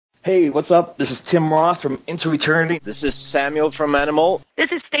Hey, what's up? This is Tim Roth from Into Eternity. This is Samuel from Animal. This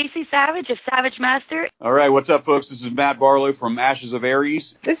is Stacy Savage of Savage Master. All right, what's up, folks? This is Matt Barlow from Ashes of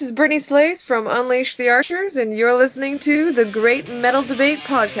Ares. This is Brittany Slace from Unleash the Archers, and you're listening to the Great Metal Debate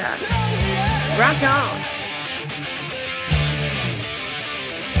Podcast. Rock on!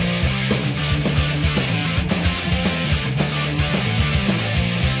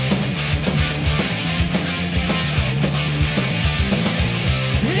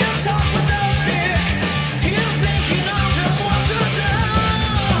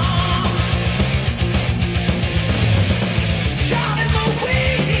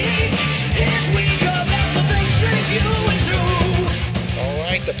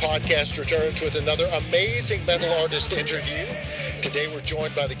 Podcast returns with another amazing metal artist interview. Today we're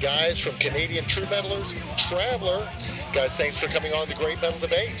joined by the guys from Canadian True Metalers, Traveler. Guys, thanks for coming on the Great Metal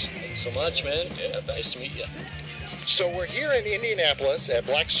Debate. Thanks so much, man. Yeah, nice to meet you. So we're here in Indianapolis at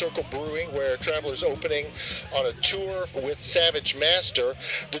Black Circle Brewing, where Traveler's opening on a tour with Savage Master.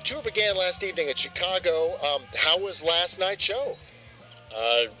 The tour began last evening in Chicago. How was last night's show?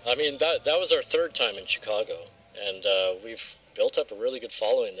 That was our third time in Chicago, and we've built up a really good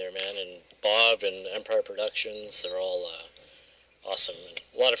following there, man. And Bob and Empire Productions, they're all awesome. And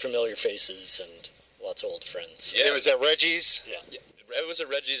a lot of familiar faces and lots of old friends. Yeah, it was at Reggie's? Yeah. It was at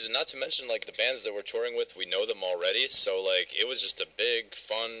Reggie's, and not to mention, like, the bands that we're touring with, we know them already, so, like, it was just a big,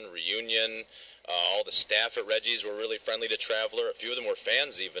 fun reunion. All the staff at Reggie's were really friendly to Traveler. A few of them were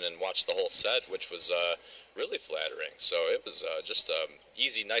fans, even, and watched the whole set, which was really flattering. So it was just an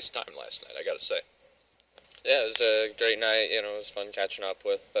easy, nice time last night, I gotta say. Yeah, it was a great night. It was fun catching up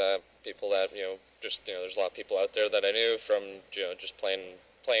with people that, there's a lot of people out there that I knew from, just playing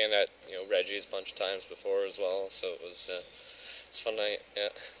at, Reggie's a bunch of times before as well. So it's a fun night. Yeah,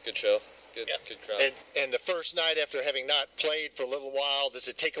 good show. Good crowd. And the first night after having not played for a little while, does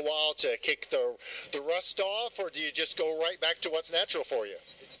it take a while to kick the rust off, or do you just go right back to what's natural for you?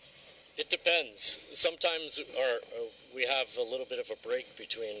 It depends. Sometimes we have a little bit of a break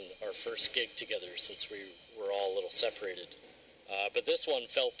between our first gig together since we were all a little separated. But this one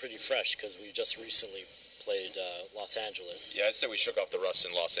felt pretty fresh because we just recently played Los Angeles. Yeah, I'd say we shook off the rust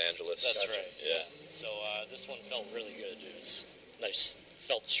in Los Angeles. That's right, yeah. So this one felt really good. It was nice,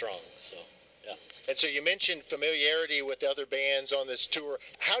 felt strong, so yeah. And so you mentioned familiarity with the other bands on this tour.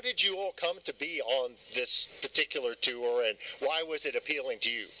 How did you all come to be on this particular tour, and why was it appealing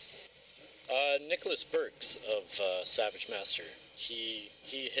to you? Nicholas Burks of Savage Master, he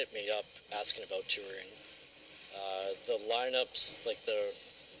hit me up asking about touring. The lineups,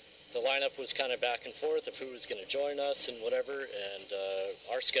 the lineup was kind of back and forth of who was going to join us and whatever, and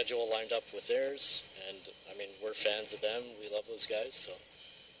our schedule lined up with theirs, and I mean, we're fans of them, we love those guys, so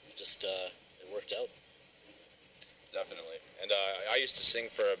just it worked out. Definitely. And I used to sing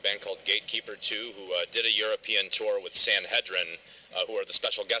for a band called Gatekeeper 2, who did a European tour with Sanhedrin, who are the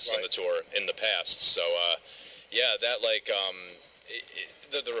special guests on the tour in the past. So,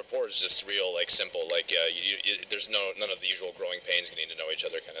 that, the rapport is just real, simple. There's none of the usual growing pains getting to know each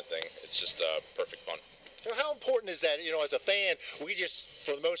other kind of thing. It's just perfect fun. Now, how important is that? As a fan, we just,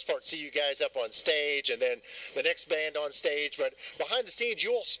 for the most part, see you guys up on stage and then the next band on stage. But behind the scenes,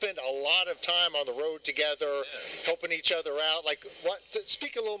 you all spend a lot of time on the road together, helping each other out.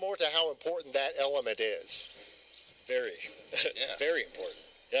 Speak a little more to how important that element is. Very, very important.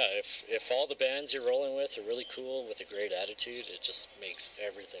 Yeah, if all the bands you're rolling with are really cool with a great attitude, it just makes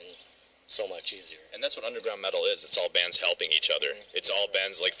everything so much easier. And that's what underground metal is. It's all bands helping each other. It's all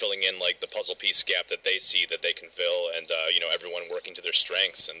bands filling in the puzzle piece gap that they see that they can fill, and everyone working to their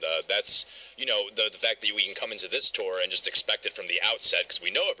strengths. And that's the fact that we can come into this tour and just expect it from the outset because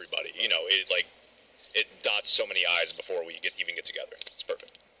we know everybody. It dots so many I's before we even get together. It's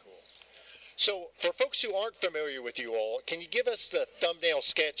perfect. So, for folks who aren't familiar with you all, can you give us the thumbnail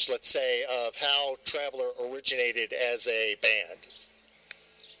sketch, let's say, of how Traveler originated as a band?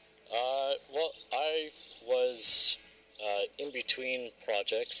 Well, I was in between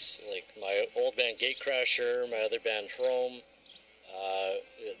projects, like my old band Gatecrasher, my other band Hrome.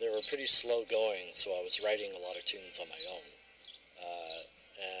 They were pretty slow going, so I was writing a lot of tunes on my own.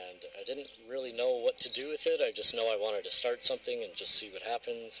 And I didn't really know what to do with it. I just know I wanted to start something and just see what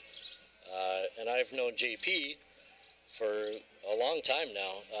happens. And I've known JP for a long time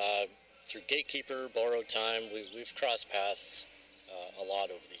now. Through Gatekeeper, Borrowed Time, we've crossed paths a lot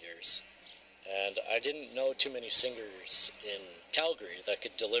over the years. And I didn't know too many singers in Calgary that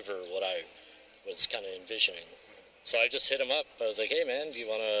could deliver what I was kind of envisioning. So I just hit him up. I was like, hey man, do you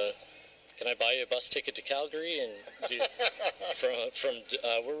want to can I buy you a bus ticket to Calgary? And from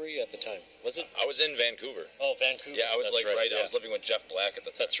where were you at the time? Was it? I was in Vancouver. Oh, Vancouver. Yeah, I was right. I was living with Jeff Black at the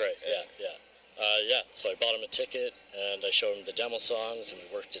time. That's right. Yeah. So I bought him a ticket, and I showed him the demo songs, and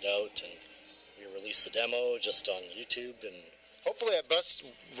we worked it out, and we released the demo just on YouTube, and hopefully that bus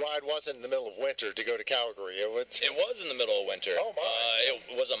ride wasn't in the middle of winter to go to Calgary. It was in the middle of winter. Oh, my.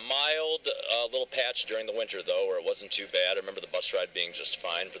 It was a mild little patch during the winter, though, where it wasn't too bad. I remember the bus ride being just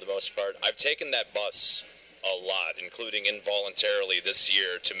fine for the most part. I've taken that bus a lot, including involuntarily this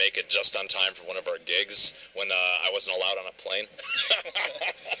year to make it just on time for one of our gigs when I wasn't allowed on a plane.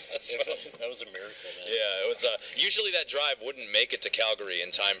 That was a miracle, man. Yeah, it was. Usually that drive wouldn't make it to Calgary in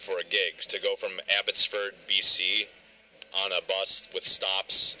time for a gig. To go from Abbotsford, BC, on a bus with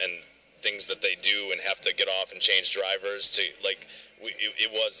stops and things that they do and have to get off and change drivers to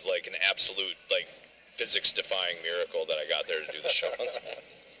it was like an absolute physics-defying miracle that I got there to do the show.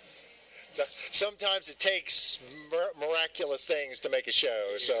 So sometimes it takes miraculous things to make a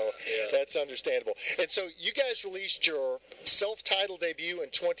show, so that's understandable. And so you guys released your self-titled debut in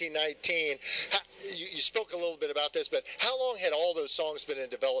 2019. You spoke a little bit about this, but how long had all those songs been in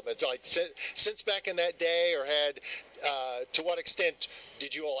development? Like since back in that day, or to what extent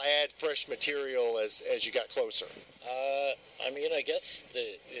did you all add fresh material as you got closer? I guess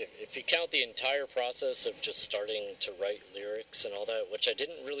if you count the entire process of just starting to write lyrics and all that, which I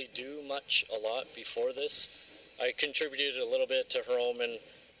didn't really do a lot before this. I contributed a little bit to Jerome and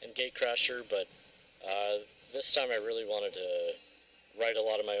Gatecrasher, but this time I really wanted to write a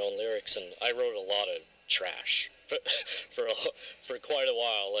lot of my own lyrics, and I wrote a lot of trash for quite a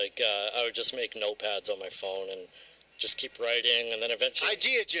while. I would just make notepads on my phone and just keep writing, and then eventually...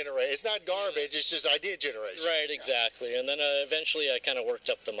 Idea generate. It's not garbage, it's just idea generation. Right, exactly. And then eventually I kind of worked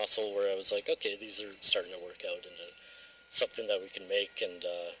up the muscle where I was like, okay, these are starting to work out into something that we can make, and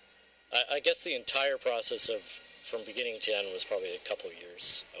I guess the entire process from beginning to end was probably a couple of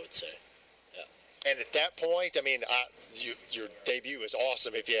years, I would say. Yeah. And at that point, your debut is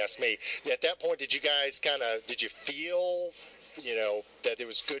awesome, if you ask me. At that point, did you guys did you feel that it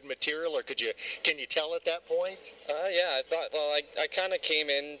was good material, or can you tell at that point? Yeah, I thought, I kind of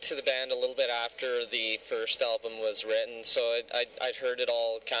came into the band a little bit after the first album was written, so I'd heard it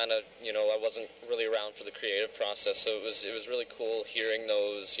all kind of, I wasn't really around for the creative process, so it was really cool hearing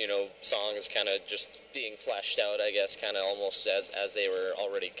those, songs kind of just being fleshed out, I guess, kind of almost as they were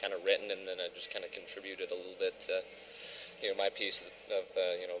already kind of written, and then I just kind of contributed a little bit to, my piece of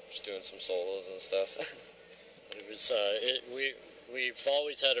just doing some solos and stuff. It was we've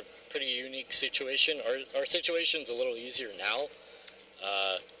always had a pretty unique situation. Our situation's a little easier now,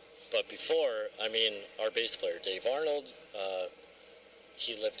 but before, our bass player Dave Arnold,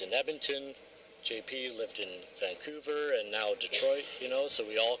 he lived in Edmonton. JP lived in Vancouver, and now Detroit. So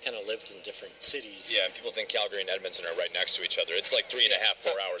we all kind of lived in different cities. Yeah, and people think Calgary and Edmonton are right next to each other. It's like 3.5,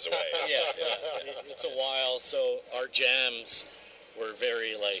 4 hours away. Yeah. It's a while. So our jams were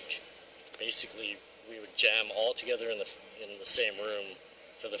very basically. We would jam all together in the same room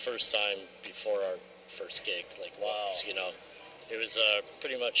for the first time before our first gig. Wow. Once, it was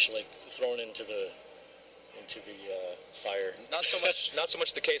pretty much thrown into the fire. Not so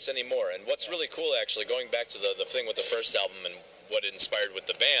much the case anymore. And what's really cool, actually, going back to the thing with the first album and what it inspired with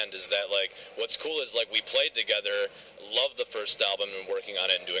the band, is that what's cool is we played together, loved the first album and working on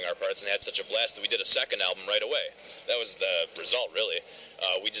it and doing our parts, and had such a blast that we did a second album right away. That was the result, really.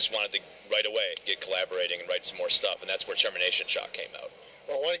 We just wanted to right away get collaborating and write some more stuff, and that's where Termination Shock came out.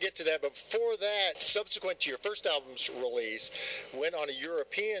 Well, I want to get to that, but before that, subsequent to your first album's release, went on a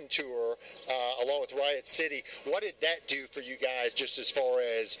European tour along with Riot City. What did that do for you guys, just as far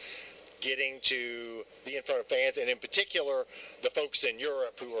as getting to be in front of fans, and in particular, the folks in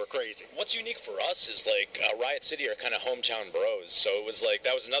Europe who are crazy? What's unique for us is, Riot City are kind of hometown bros, so it was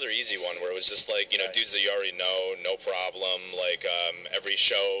that was another easy one, where it was just dudes that you already know, no problem, every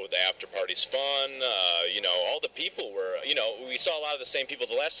show, the after party's fun, all the people were, we saw a lot of the same people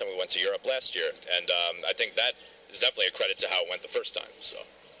the last time we went to Europe last year, and I think that is definitely a credit to how it went the first time, so.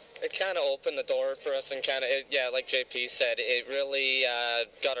 It kind of opened the door for us, and like JP said, it really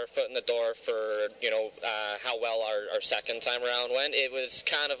got our foot in the door for, how well our second time around went. It was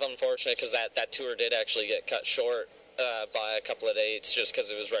kind of unfortunate because that tour did actually get cut short by a couple of dates, just because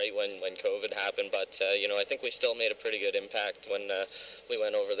it was right when COVID happened, but, I think we still made a pretty good impact when we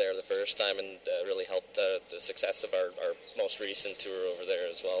went over there the first time, and really helped the success of our most recent tour over there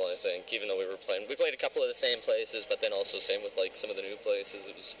as well, I think, even though we played a couple of the same places, but then also same with, some of the new places.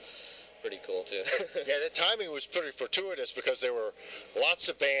 It was pretty cool too. Yeah, the timing was pretty fortuitous because there were lots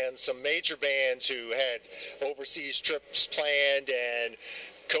of bands, some major bands who had overseas trips planned, and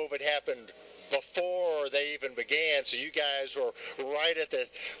COVID happened before they even began, so you guys were right at the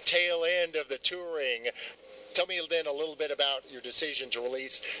tail end of the touring. Tell me then a little bit about your decision to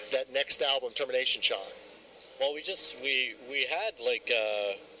release that next album, Termination Shock. Well, we had like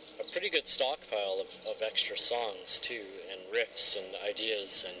a pretty good stockpile of extra songs too, and riffs and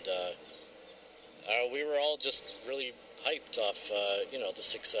ideas, and we were all just really hyped off the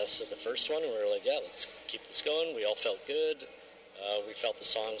success of the first one, and we were like, yeah, let's keep this going. We all felt good. We felt the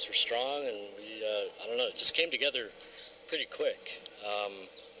songs were strong, and I don't know, it just came together pretty quick.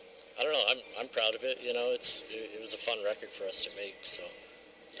 I don't know, I'm proud of it. It was a fun record for us to make, so.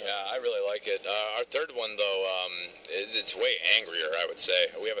 Yeah, I really like it. Our third one, though, it's way angrier, I would say.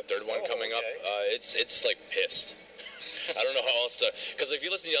 We have a third one coming up. It's like pissed. I don't know how else to, because if you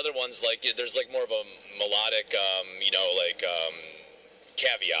listen to the other ones, like there's like more of a melodic,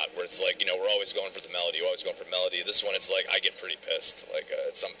 caveat where it's like, we're always going for the melody, always going for melody. This one, it's like I get pretty pissed. Like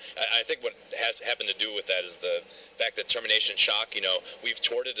I think what has happened to do with that is the fact that Termination Shock, we've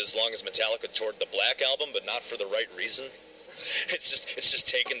toured it as long as Metallica toured the Black Album, but not for the right reason. It's just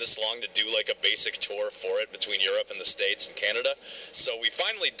taken this long to do like a basic tour for it between Europe and the States and Canada. So we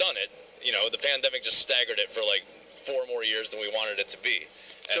finally done it. The pandemic just staggered it for like 4 more years than we wanted it to be.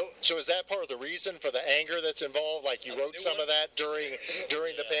 So is that part of the reason for the anger that's involved? Like you wrote some of that during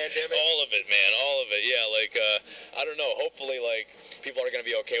the pandemic? All of it, man. All of it. Yeah, like, I don't know. Hopefully, like, people are going to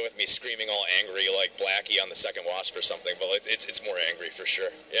be okay with me screaming all angry like Blackie on the Second Wasp or something, but it's more angry for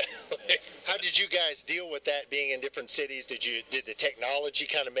sure. Yeah. How did you guys deal with that being in different cities? Did the technology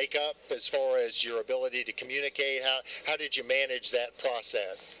kind of make up as far as your ability to communicate? How did you manage that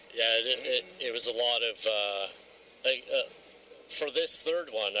process? Yeah, it was a lot of, for this third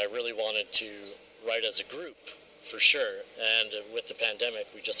one, I really wanted to write as a group, for sure. And with the pandemic,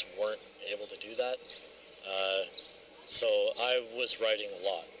 we just weren't able to do that. So I was writing a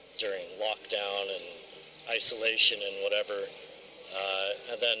lot during lockdown and isolation and whatever.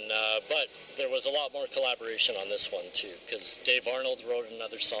 But there was a lot more collaboration on this one, too, because Dave Arnold wrote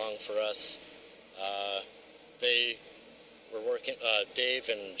another song for us. We're working, Dave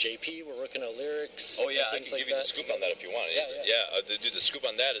and JP were working on lyrics. Oh, yeah, I can give you the scoop on that if you want. The scoop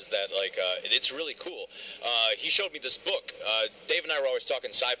on that is that, like, it's really cool. He showed me this book. Dave and I were always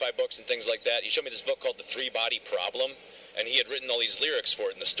talking sci-fi books and things like that. He showed me this book called The Three-Body Problem, and he had written all these lyrics for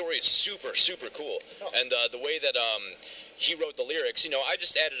it, and the story is super, super cool. Oh. And the way that he wrote the lyrics, I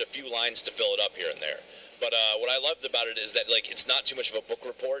just added a few lines to fill it up here and there. But what I loved about it is that, like, it's not too much of a book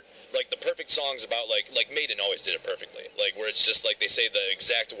report. Like, the perfect songs about, like Maiden always did it perfectly. Like, where it's just, like, they say the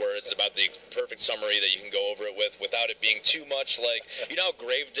exact words about the perfect summary that you can go over it with without it being too much, like,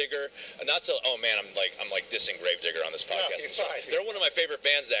 Gravedigger, not to, oh, man, I'm dissing Gravedigger on this podcast. No, they're one of my favorite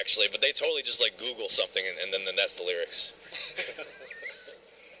bands, actually, but they totally just, like, Google something, and then that's the lyrics.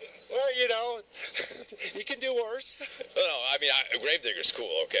 Well, you can do worse. No, I mean, Gravedigger's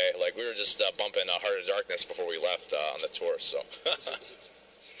cool, okay? Like, we were just bumping Heart of Darkness before we left on the tour, so.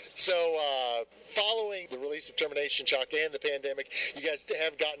 So, following the release of Termination Shock and the pandemic, you guys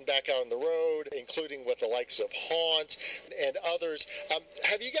have gotten back on the road, including with the likes of Haunt and others.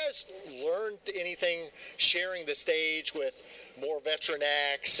 Have you guys learned anything sharing the stage with more veteran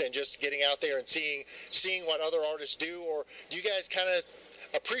acts and just getting out there and seeing what other artists do? Or do you guys kind of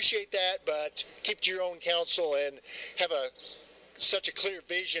appreciate that, but keep to your own counsel and have such a clear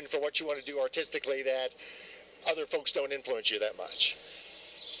vision for what you want to do artistically that other folks don't influence you that much?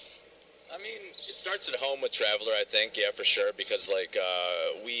 I mean, it starts at home with Traveler, I think, yeah, for sure, because, like,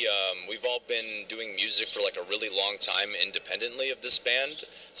 we've all been doing music for, like, a really long time independently of this band,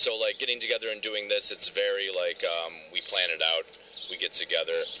 so, like, getting together and doing this, it's very, like, we plan it out, we get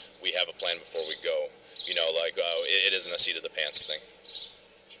together, we have a plan before we go, it isn't a seat-of-the-pants thing.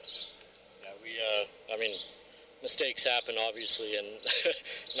 Yeah, mistakes happen, obviously, and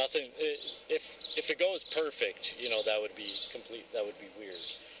nothing, if it goes perfect, that would be weird.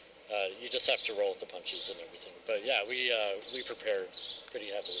 You just have to roll with the punches and everything. But yeah, we prepare pretty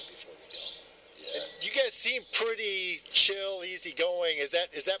heavily before we go. Yeah. You guys seem pretty chill, easygoing. Is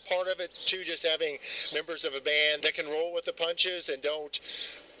that part of it too? Just having members of a band that can roll with the punches and don't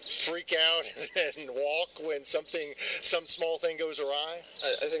freak out and walk when some small thing goes awry?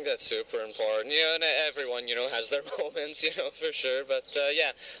 I think that's super important. And everyone, has their moments, for sure. But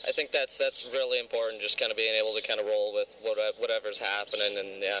yeah, I think that's really important. Just kind of being able to kind of roll with whatever's happening,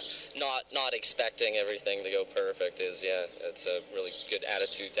 and not expecting everything to go perfect it's a really good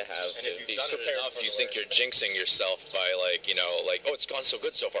attitude to have. And to if be you've done it prepared enough, for you the think worst. you're jinxing yourself by oh, it's gone so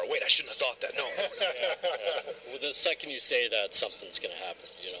good so far. Wait, I shouldn't have thought that. No. Well, the second you say that, something's going to happen.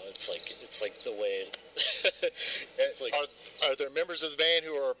 It's like the way. It's like, are there members of the band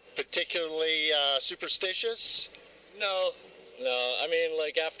who are particularly superstitious? No. I mean,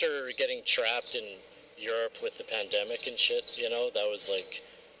 like after getting trapped in Europe with the pandemic and shit, that was like.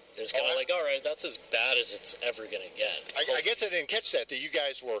 It was kind of like, all right, that's as bad as it's ever going to get. I guess I didn't catch that you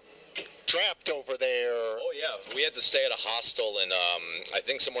guys were trapped over there. Oh, yeah. We had to stay at a hostel in, I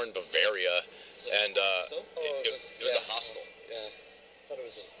think somewhere in Bavaria. And it was a hostel. Yeah. I thought it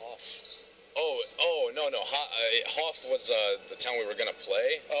was in Hof. No. Hof was the town we were going to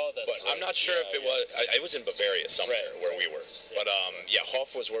play. Oh, that's But right. I'm not sure if it was. It was in Bavaria somewhere where we were. Yeah. But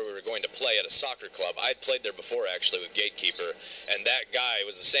Hof was where we were going to play at a soccer club. I'd played there before actually with Gatekeeper, and that guy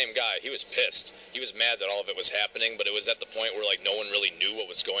was the same guy. He was pissed. He was mad that all of it was happening, but it was at the point where no one really knew what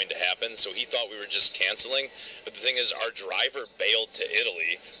was going to happen, so he thought we were just canceling. But the thing is, our driver bailed to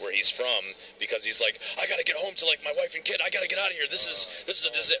Italy, where he's from, because he's like, I gotta get home to my wife and kid. I gotta get out of here. This is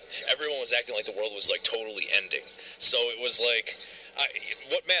a disaster. Everyone was acting like the world was totally ending. So it was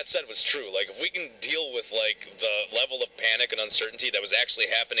what Matt said was true. If we can deal with the level of panic and uncertainty that was actually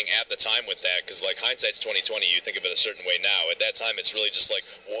happening at the time with that, because hindsight's 2020, you think of it a certain way now. At that time, it's really just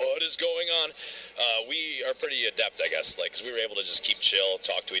what is going on? We are pretty adept, I guess, because we were able to just keep chill,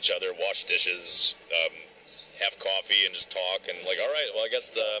 talk to each other, wash dishes, have coffee, and just talk. And all right, well, I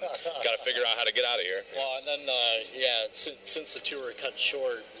guess got to figure out how to get out of here. Well, and then since the tour cut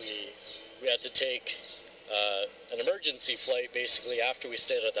short, we had to take an emergency flight basically after we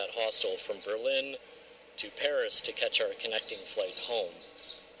stayed at that hostel from Berlin to Paris to catch our connecting flight home.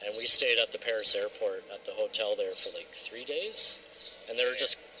 And we stayed at the Paris airport at the hotel there for 3 days. And they were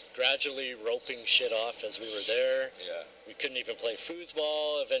just gradually roping shit off as we were there. Yeah. We couldn't even play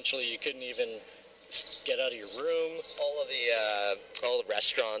foosball. Eventually you couldn't even get out of your room. All the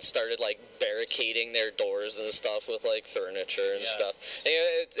restaurants started barricading their doors and stuff with furniture and stuff.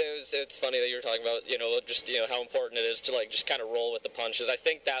 It's funny that you're talking about just how important it is to just kind of roll with the punches. I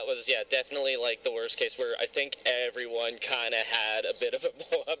think that was definitely the worst case where I think everyone kind of had a bit of a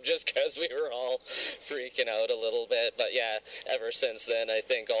blow up just because we were all freaking out a little bit. But ever since then I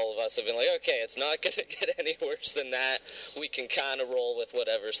think all of us have been okay, it's not gonna get any worse than that. We can kind of roll with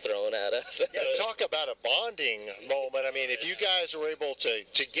whatever's thrown at us. Talk about a bonding moment. I mean, if you guys were able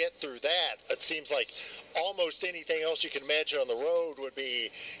to get through that, it seems like almost anything else you can imagine on the road would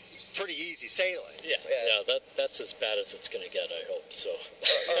be pretty easy sailing. Yeah, that's as bad as it's going to get, I hope. So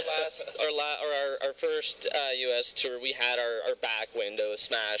our first U.S. tour, we had our back window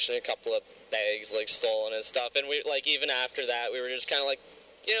smashed and a couple of bags stolen and stuff, and we even after that, we were just kind of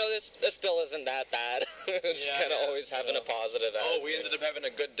this still isn't that bad. Just kind of always having a positive attitude. Oh, we ended up having a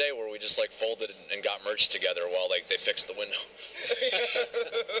good day where we just folded and got merch together while they fixed the window.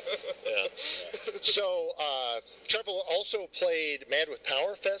 yeah. So Trevor also played Mad with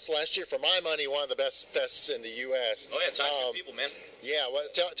Power Fest last year. For my money, one of the best fests in the U.S. Oh yeah, it's nice people, man. Yeah, well,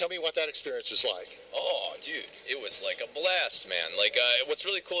 tell me what that experience was like. Oh, dude, it was a blast, man. What's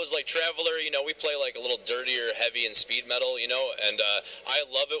really cool is Traveler, we play a little dirtier, heavy and speed metal, and I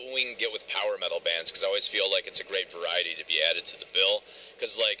love it when we can get with power metal bands, because I always feel it's a great variety to be added to the bill,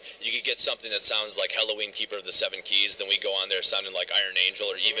 because you could get something that sounds like Helloween Keeper of the Seven Keys, then we go on there sounding like Iron Angel,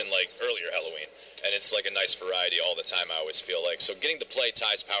 or even earlier Helloween, and it's a nice variety all the time, I always feel so getting to play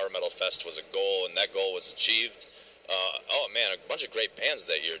Tides Power Metal Fest was a goal, and that goal was achieved. Oh man, a bunch of great bands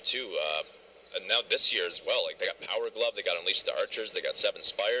that year too. And now this year as well. They got Power Glove, they got Unleash the Archers, they got Seven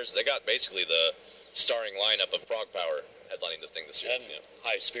Spires. They got basically the starring lineup of Frog Power headlining the thing this year. And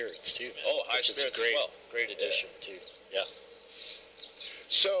High Spirits too, man. Oh, High Spirits as well. Great addition too. Yeah.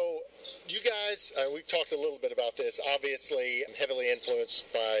 So, you guys, we've talked a little bit about this. Obviously, heavily influenced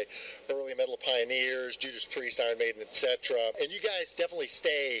by early metal pioneers, Judas Priest, Iron Maiden, etc. And you guys definitely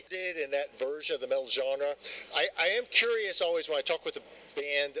stayed in that version of the metal genre. I am curious always when I talk with a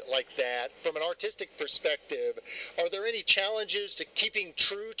band like that, from an artistic perspective, are there any challenges to keeping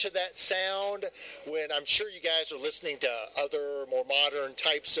true to that sound when I'm sure you guys are listening to other more modern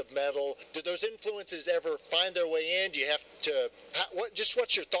types of metal? Do those influences ever find their way in? Do you have to,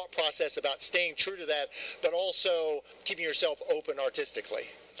 what's your thought process about staying true to that, but also keeping yourself open artistically?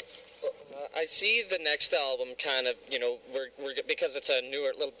 I see the next album kind of, we're because it's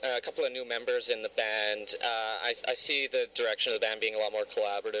a couple of new members in the band. I see the direction of the band being a lot more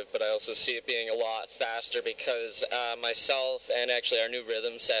collaborative, but I also see it being a lot faster because myself and actually our new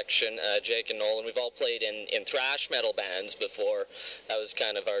rhythm section, Jake and Nolan, we've all played in thrash metal bands before. That was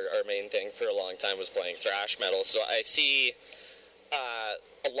kind of our main thing for a long time, was playing thrash metal. So I see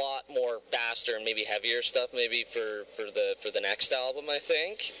a lot more faster and maybe heavier stuff maybe for the next album, I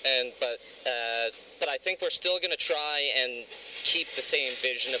think. But I think we're still going to try and keep the same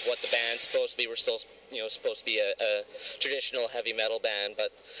vision of what the band's supposed to be. We're still supposed to be a traditional heavy metal band,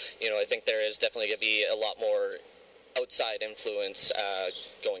 but I think there is definitely going to be a lot more outside influence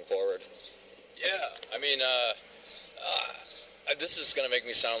going forward. Yeah, I mean, this is going to make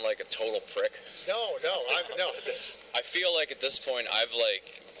me sound like a total prick. No. I feel like at this point I've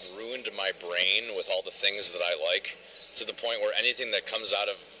ruined my brain with all the things that I like, to the point where anything that comes out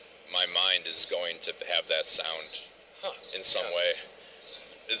of my mind is going to have that sound in some way.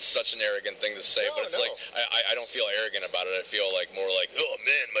 It's such an arrogant thing to say, but it's like I don't feel arrogant about it. I feel more like, oh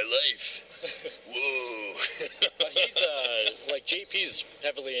man, my life. Whoa. But he's JP's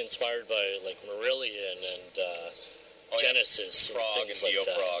heavily inspired by Marillion and Genesis and Prog things and like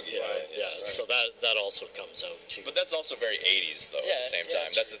that. Neo-Prog, Yeah. So that also comes out too. But that's also very 80s, though, at the same time.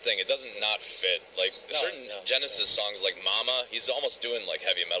 That's the thing. It doesn't not fit. Certain Genesis songs like Mama, he's almost doing,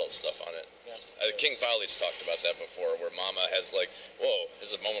 heavy metal stuff on it. Yeah. King Foley's talked about that before, where Mama has, whoa,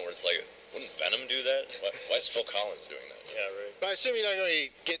 there's a moment where it's wouldn't Venom do that? Why is Phil Collins doing that? Yeah, right. But I assume you're not going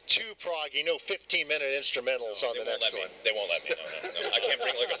to get too proggy, 15-minute instrumentals on the next one. They won't let me, no. I can't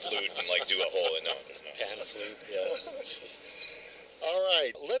bring, a flute and, do a whole, no, there's no. Pan flute, yeah. All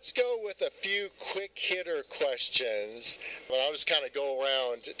right, let's go with a few quick hitter questions. But I'll just kind of go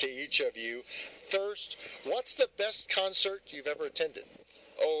around to each of you. First, what's the best concert you've ever attended?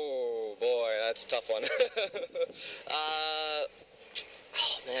 Oh boy, that's a tough one.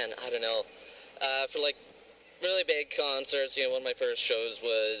 I don't know. For really big concerts, one of my first shows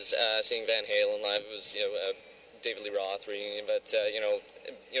was seeing Van Halen live. It was David Lee Roth reunion, but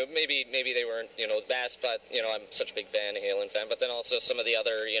maybe they weren't the best, but I'm such a big Van Halen fan. But then also some of the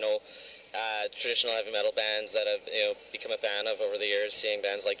other traditional heavy metal bands that I've become a fan of over the years. Seeing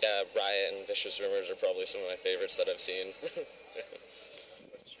bands like Riot and Vicious Rumors are probably some of my favorites that I've seen.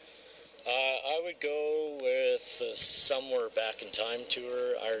 I would go with the Somewhere Back in Time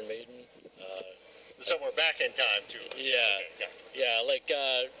tour, Iron Maiden. The Somewhere Back in Time tour. Yeah.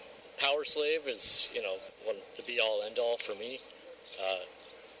 Power Slave is, the be-all, end-all for me.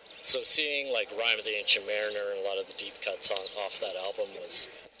 So seeing, Rhyme of the Ancient Mariner and a lot of the deep cuts off that album was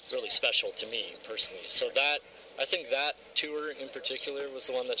really special to me, personally. So I think that tour in particular was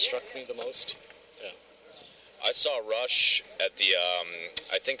the one that struck me the most. Yeah. I saw Rush at the,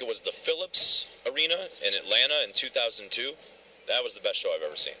 I think it was the Phillips Arena in Atlanta in 2002. That was the best show I've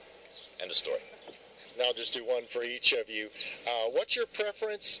ever seen. End of story. Now I'll just do one for each of you. What's your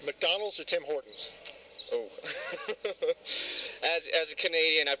preference, McDonald's or Tim Hortons? Oh. As a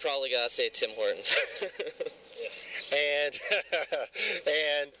Canadian, I probably gotta say Tim Hortons. And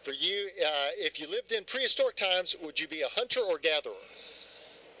for you, if you lived in prehistoric times, would you be a hunter or gatherer?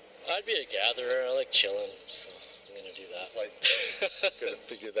 I'd be a gatherer. I like chilling, so I'm going to do that. Going to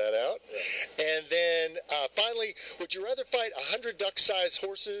figure that out. Yeah. And then, finally, would you rather fight 100 duck-sized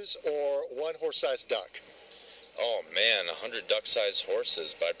horses or one horse-sized duck? Oh, man, 100 duck-sized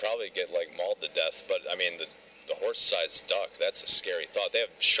horses, but I'd probably get, mauled to death. But, I mean, the horse-sized duck, that's a scary thought. They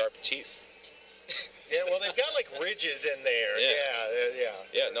have sharp teeth. Yeah, well, they've got, ridges in there. Yeah.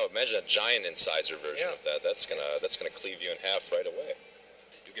 Yeah, no, imagine a giant incisor version of that. That's gonna cleave you in half right away.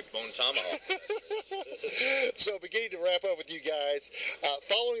 You get bone tomahawk. So, beginning to wrap up with you guys,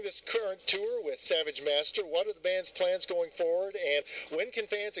 following this current tour with Savage Master, what are the band's plans going forward, and when can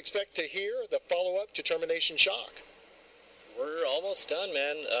fans expect to hear the follow-up to Termination Shock? We're almost done,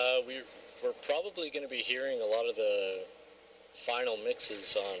 man. We're probably going to be hearing a lot of the final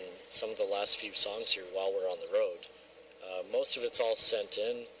mixes on some of the last few songs here while we're on the road. Most of it's all sent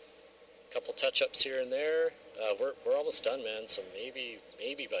in. A couple touch-ups here and there. We're almost done, man. So maybe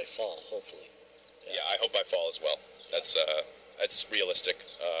by fall, hopefully. Yeah, I hope by fall as well. That's realistic.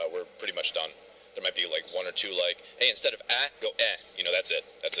 We're pretty much done. There might be one or two hey, instead of go that's it.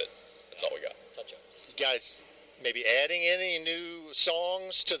 That's all we got. Touch-ups. You guys maybe adding any new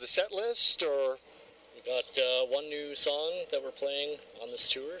songs to the set list, or? We got one new song that we're playing on this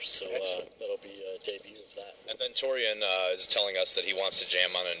tour, so that'll be a debut of that. And then Torian is telling us that he wants to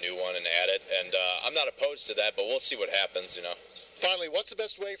jam on a new one and add it, and I'm not opposed to that, but we'll see what happens, Finally, what's the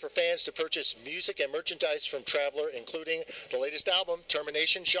best way for fans to purchase music and merchandise from Traveler, including the latest album,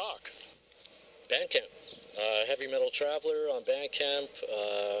 Termination Shock? Bandcamp. Heavy Metal Traveler on Bandcamp.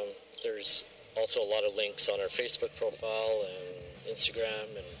 There's also a lot of links on our Facebook profile and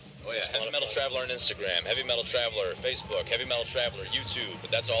Instagram and Oh yeah, Heavy Metal Traveler on Instagram, Heavy Metal Traveler, Facebook, Heavy Metal Traveler, YouTube. But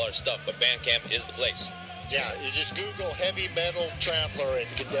that's all our stuff. But Bandcamp is the place. Yeah, you just Google Heavy Metal Traveler and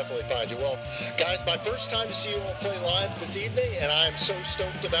you can definitely find you. Well, guys, my first time to see you all play live this evening, and I'm so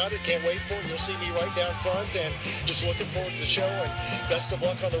stoked about it. Can't wait for it. You'll see me right down front, and just looking forward to the show, and best of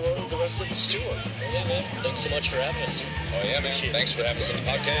luck on the road the rest of this tour. Yeah, man. Thanks so much for having us, dude. Oh yeah, man. Thanks for having us on the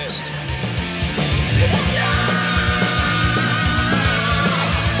podcast.